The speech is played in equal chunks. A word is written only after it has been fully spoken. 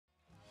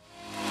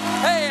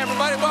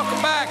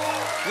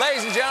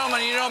Ladies and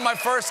gentlemen, you know my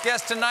first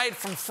guest tonight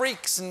from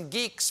Freaks and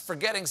Geeks,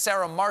 Forgetting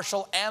Sarah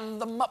Marshall,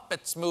 and the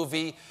Muppets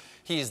movie.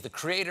 He is the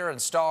creator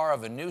and star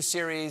of a new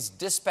series,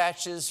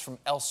 Dispatches from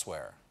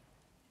Elsewhere.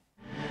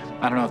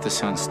 I don't know if this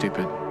sounds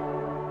stupid.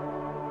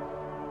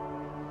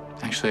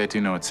 Actually, I do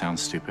know it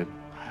sounds stupid.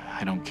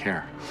 I don't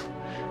care.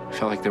 I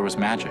felt like there was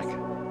magic.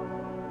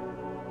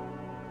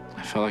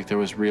 I felt like there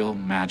was real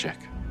magic.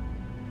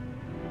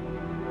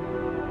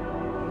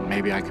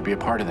 Maybe I could be a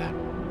part of that.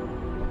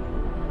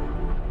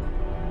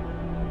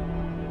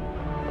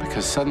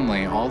 Because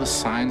suddenly, all the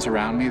signs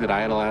around me that I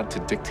had allowed to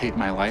dictate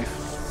my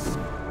life,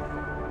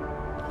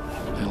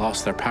 they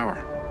lost their power.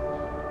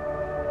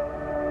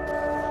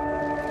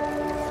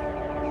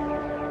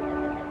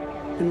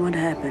 And what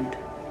happened?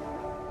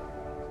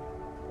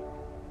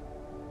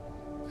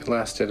 It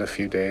lasted a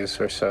few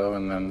days or so,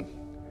 and then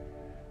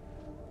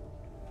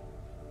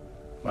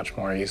much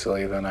more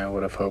easily than I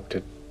would have hoped,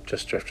 it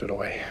just drifted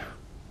away.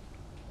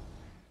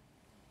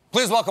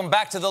 Please welcome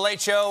back to The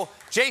Late Show,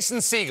 Jason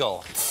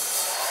Segel.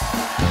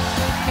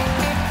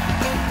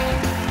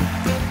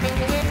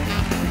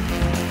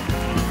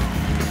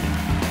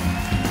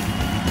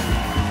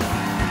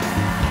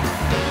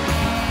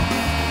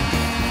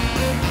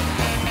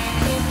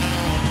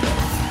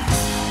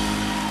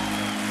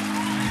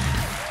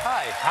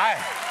 Hi.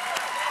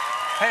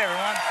 Hey,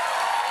 everyone.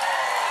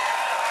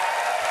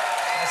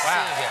 Nice to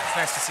see you again. It's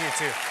nice to see you,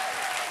 too.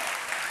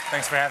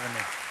 Thanks for having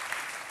me.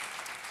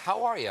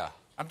 How are you?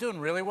 I'm doing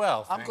really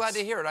well, I'm thanks. glad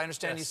to hear it. I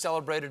understand you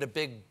celebrated a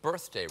big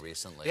birthday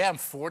recently. Yeah, I'm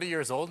 40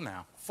 years old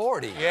now.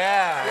 40?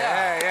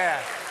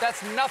 Yeah.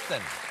 That's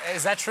nothing.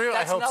 Is that true?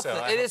 That's I hope nothing.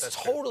 so. It is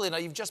totally. Now,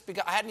 you've just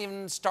begun. I hadn't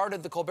even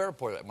started the Colbert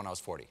Report when I was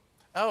 40.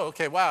 Oh,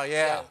 okay. Wow.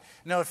 Yeah.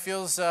 No, it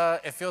feels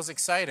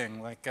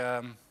exciting. Like,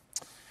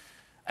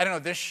 I don't know.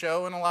 This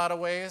show, in a lot of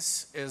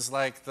ways, is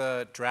like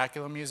the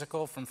Dracula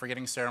musical from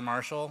Forgetting Sarah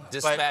Marshall.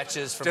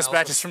 Dispatches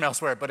from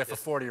Elsewhere. But if a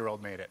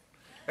 40-year-old made it,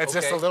 it's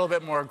just a little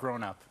bit more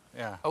grown up.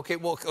 Yeah. Okay.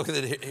 Well,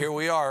 here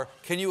we are.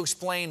 Can you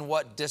explain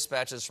what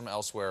Dispatches from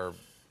Elsewhere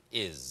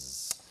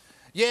is?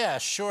 Yeah,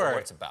 sure. Or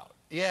what it's about?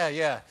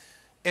 Yeah.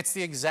 It's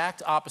the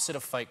exact opposite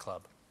of Fight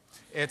Club.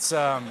 It's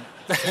So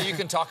you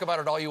can talk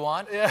about it all you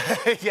want?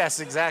 Yes,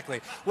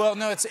 exactly. Well,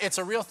 no, it's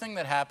a real thing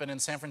that happened in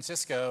San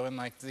Francisco in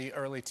like the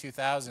early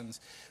 2000s,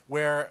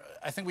 where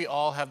I think we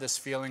all have this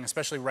feeling,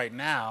 especially right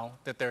now,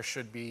 that there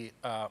should be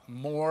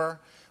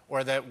more,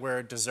 or that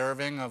we're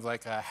deserving of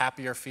like a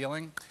happier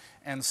feeling.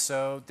 And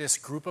so this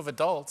group of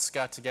adults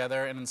got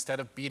together, and instead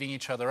of beating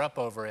each other up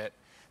over it,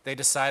 they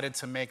decided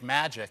to make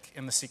magic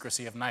in the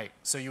secrecy of night.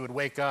 So you would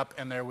wake up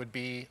and there would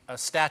be a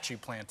statue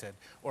planted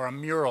or a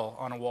mural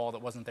on a wall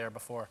that wasn't there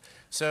before.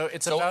 So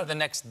it's about the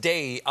next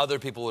day, other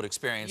people would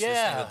experience this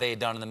thing that they had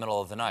done in the middle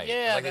of the night.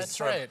 Yeah, like that's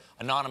sort of right.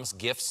 Anonymous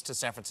gifts to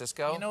San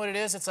Francisco. You know what it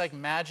is? It's like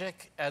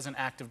magic as an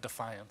act of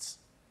defiance.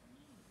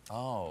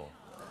 Oh.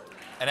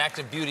 An act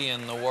of beauty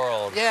in the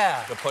world.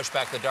 Yeah. To push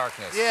back the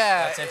darkness.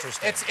 Yeah. That's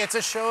interesting. It's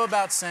a show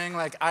about saying,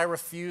 like, I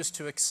refuse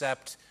to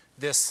accept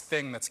this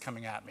thing that's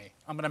coming at me.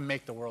 I'm going to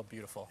make the world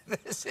beautiful.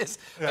 This is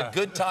a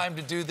good time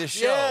to do this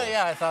show.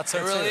 Yeah, I thought so,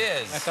 too. It really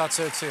is. I thought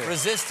so, too.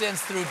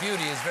 Resistance through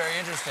beauty is very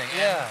interesting.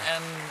 Yeah.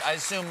 And I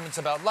assume it's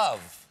about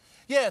love.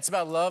 Yeah, it's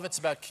about love. It's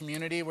about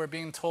community. We're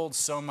being told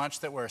so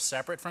much that we're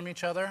separate from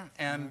each other,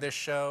 and this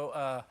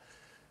show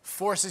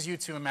forces you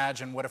to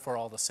imagine, what if we're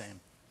all the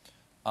same?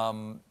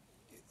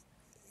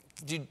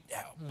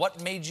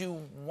 What made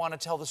you want to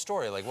tell the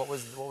story? Like, what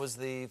was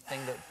the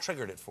thing that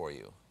triggered it for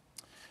you?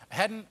 I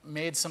hadn't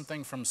made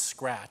something from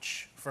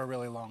scratch for a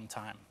really long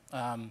time.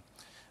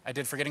 I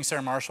did Forgetting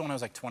Sarah Marshall when I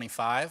was like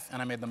 25, and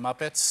I made the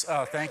Muppets.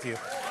 Oh, thank you.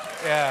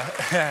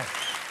 Yeah.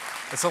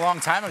 It's a long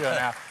time ago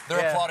now.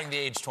 They're applauding the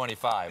age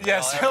 25.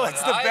 Yes,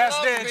 it's the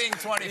best age. Being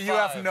 25. You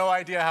have no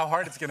idea how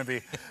hard it's going to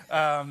be.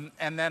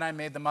 And then I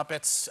made the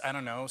Muppets, I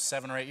don't know,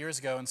 7 or 8 years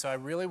ago, and so I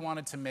really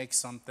wanted to make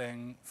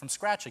something from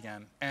scratch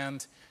again.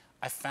 And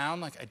I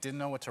found like I didn't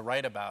know what to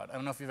write about. I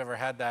don't know if you've ever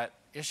had that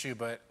issue,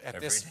 but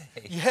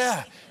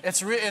yeah,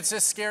 it's a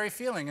scary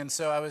feeling. And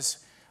so I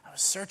was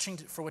searching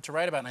for what to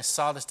write about, and I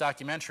saw this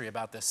documentary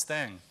about this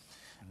thing,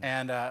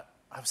 and I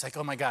was like,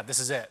 oh my God, this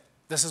is it.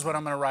 This is what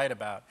I'm going to write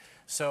about.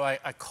 So I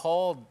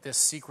called this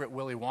secret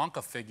Willy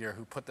Wonka figure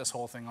who put this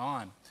whole thing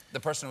on. The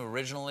person who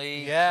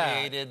originally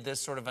created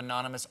this sort of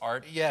anonymous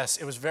art. Yes,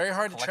 it was very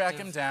hard to track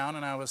him down,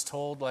 and I was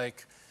told,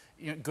 like,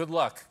 you know, good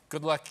luck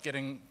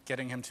getting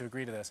him to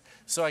agree to this.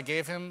 So I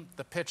gave him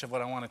the pitch of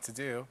what I wanted to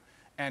do,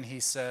 and he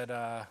said,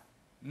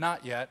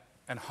 not yet,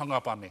 and hung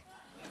up on me.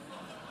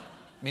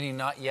 Meaning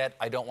not yet,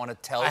 I don't want to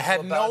tell you about? I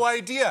had no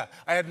idea.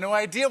 I had no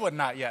idea what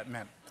not yet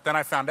meant. But then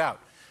I found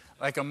out.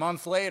 Like a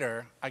month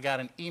later, I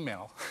got an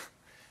email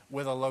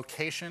with a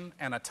location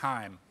and a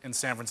time in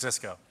San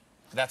Francisco.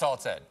 That's all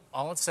it said?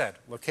 All it said,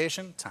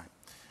 location, time.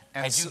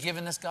 And had you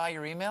given this guy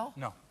your email?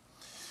 No.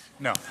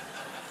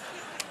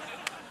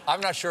 I'm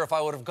not sure if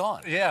I would have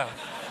gone. Yeah.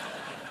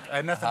 I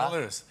had nothing to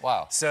lose.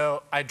 Wow.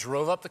 So I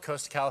drove up the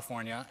coast of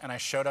California, and I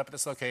showed up at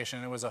this location,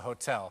 and it was a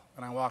hotel.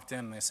 And I walked in,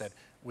 and they said,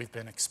 "We've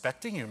been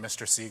expecting you,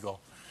 Mr. Segel."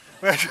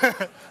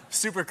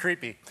 Super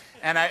creepy.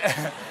 And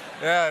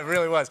yeah, it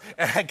really was.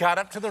 And I got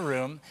up to the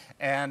room,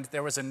 and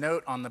there was a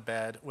note on the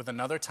bed with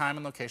another time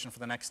and location for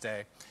the next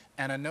day,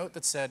 and a note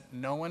that said,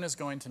 "No one is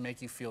going to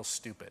make you feel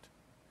stupid."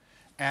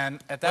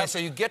 And at that, Wait, so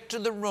you get to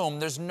the room,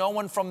 there's no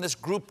one from this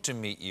group to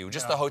meet you.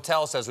 Just the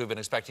hotel says we've been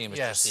expecting you, Mr.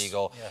 Yes,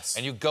 Segel. yes.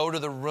 And you go to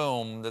the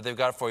room that they've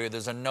got for you.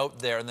 There's a note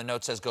there, and the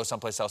note says go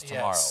someplace else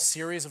tomorrow.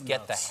 Series of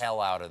Get notes. the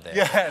hell out of there.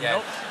 Yeah,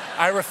 nope.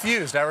 I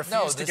refused.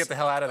 To get the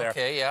hell out of there.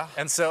 Okay, yeah.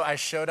 And so I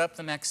showed up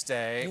the next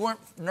day. You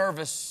weren't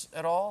nervous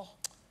at all?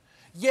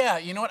 Yeah,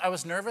 you know what? I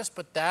was nervous,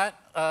 but that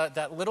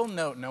little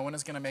note, "No one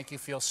is going to make you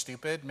feel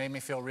stupid," made me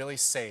feel really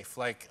safe.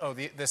 Like, oh,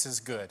 this is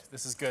good.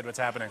 This is good, what's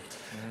happening.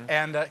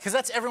 And because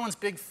that's everyone's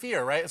big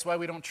fear, right? That's why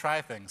we don't try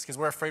things, because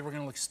we're afraid we're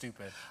going to look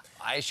stupid.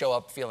 I show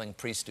up feeling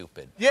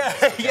pre-stupid. Yeah,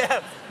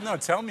 yeah. No,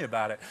 tell me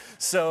about it.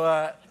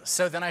 So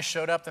then I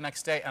showed up the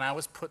next day, and I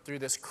was put through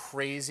this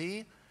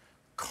crazy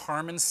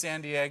Carmen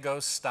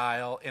Sandiego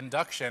style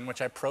induction,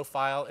 which I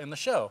profile in the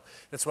show.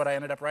 That's what I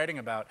ended up writing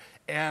about.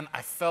 And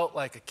I felt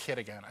like a kid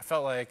again. I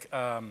felt like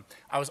I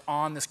was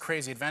on this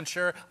crazy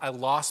adventure. I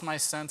lost my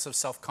sense of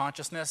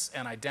self-consciousness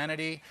and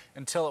identity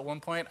until at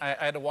one point I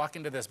had to walk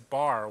into this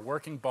bar,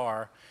 working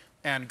bar,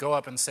 and go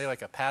up and say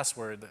like a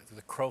password,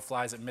 the crow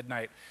flies at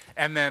midnight.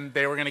 And then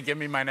they were gonna give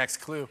me my next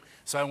clue.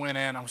 So I went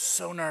in, I was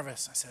so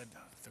nervous. I said,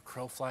 "The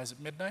crow flies at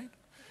midnight?"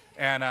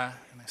 And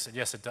they said,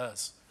 "Yes, it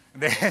does."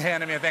 They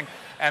handed me a thing,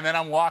 and then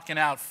I'm walking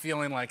out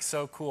feeling like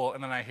so cool,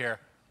 and then I hear,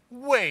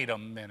 "Wait a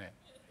minute,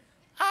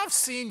 I've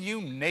seen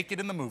you naked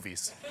in the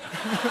movies."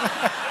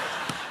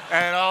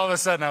 And all of a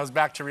sudden I was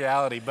back to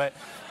reality. But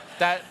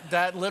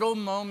that little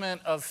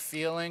moment of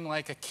feeling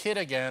like a kid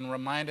again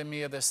reminded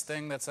me of this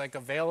thing that's like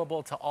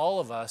available to all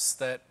of us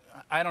that,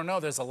 I don't know,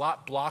 there's a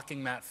lot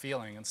blocking that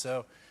feeling. And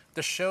so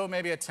the show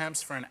maybe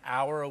attempts for an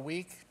hour a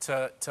week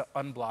to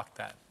unblock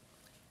that.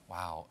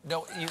 Wow.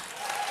 No, you...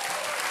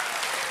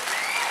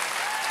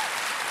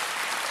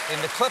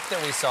 In the clip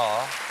that we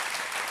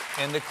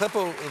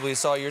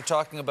saw, you're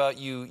talking about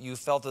you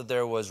felt that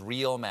there was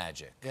real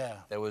magic. Yeah.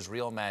 There was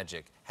real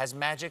magic. Has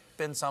magic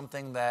been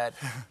something that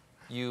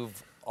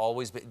you've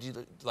always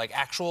been, like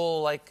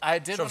actual, like, I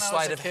did sort of when I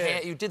was sleight a of kid.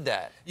 hand? You did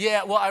that?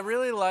 Yeah, well, I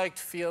really liked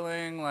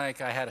feeling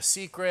like I had a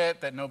secret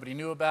that nobody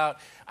knew about.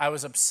 I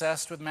was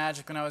obsessed with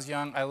magic when I was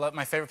young.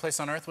 My favorite place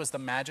on earth was the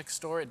magic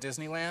store at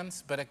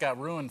Disneyland, but it got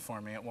ruined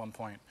for me at one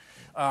point.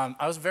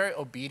 I was a very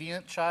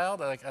obedient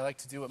child. I like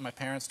to do what my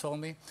parents told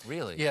me.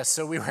 Really? Yeah,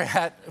 so we were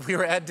at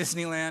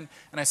Disneyland,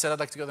 and I said I'd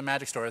like to go to the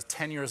magic store. I was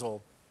 10 years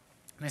old.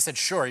 And they said,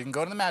 "Sure, you can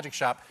go to the magic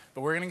shop,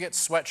 but we're gonna get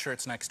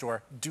sweatshirts next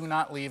door. Do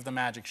not leave the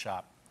magic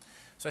shop."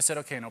 So I said,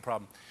 "Okay, no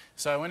problem."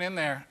 So I went in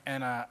there,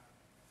 and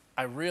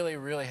I really,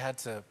 really had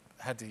to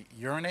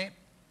urinate,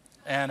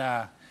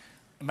 and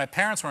my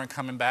parents weren't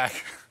coming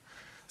back.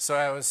 So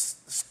I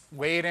was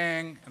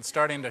waiting and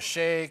starting to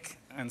shake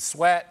and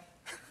sweat,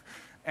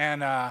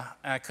 and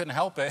I couldn't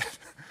help it.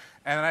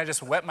 And then I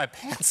just wet my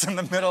pants in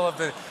the middle of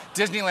the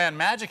Disneyland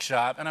magic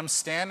shop, and I'm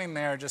standing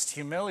there just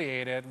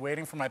humiliated,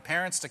 waiting for my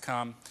parents to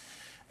come.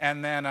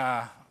 And then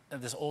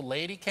this old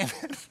lady came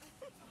in.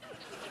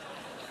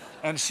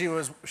 And she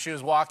was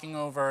walking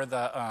over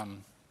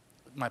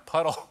my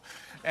puddle,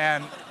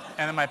 and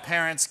then my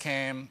parents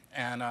came,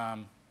 and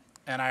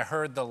I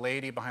heard the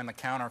lady behind the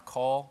counter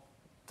call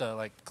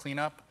the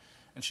cleanup,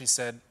 and she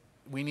said,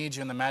 "We need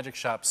you in the magic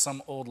shop.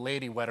 Some old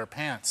lady wet her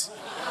pants."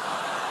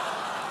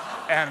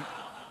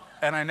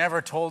 And I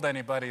never told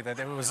anybody that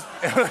it was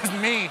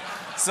me.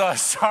 So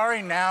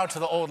sorry now to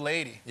the old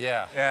lady.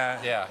 Yeah.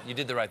 Yeah. Yeah. You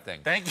did the right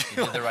thing. Thank you.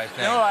 You did the right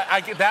thing. No,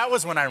 that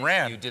was when I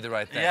ran. You did the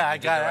right thing. Yeah, I You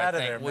did got the right out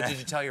of thing. there, Well, man. did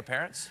you tell your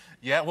parents?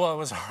 Yeah, well, it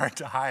was hard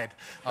to hide.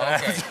 Oh,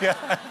 okay.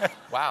 Yeah.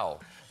 Wow.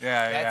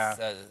 Yeah.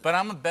 That's, But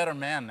I'm a better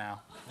man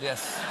now.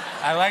 Yes.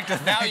 I like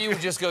to Now think. you would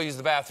just go use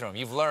the bathroom.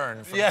 You've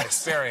learned from Yes.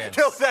 experience.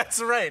 No,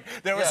 that's right.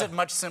 There was Yeah. a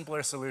much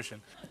simpler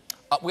solution.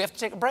 We have to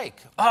take a break.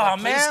 Oh,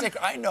 Please man.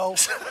 I know.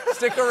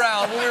 Stick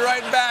around. We'll be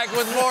right back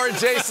with more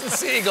Jason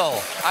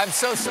Segel. I'm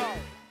so sorry.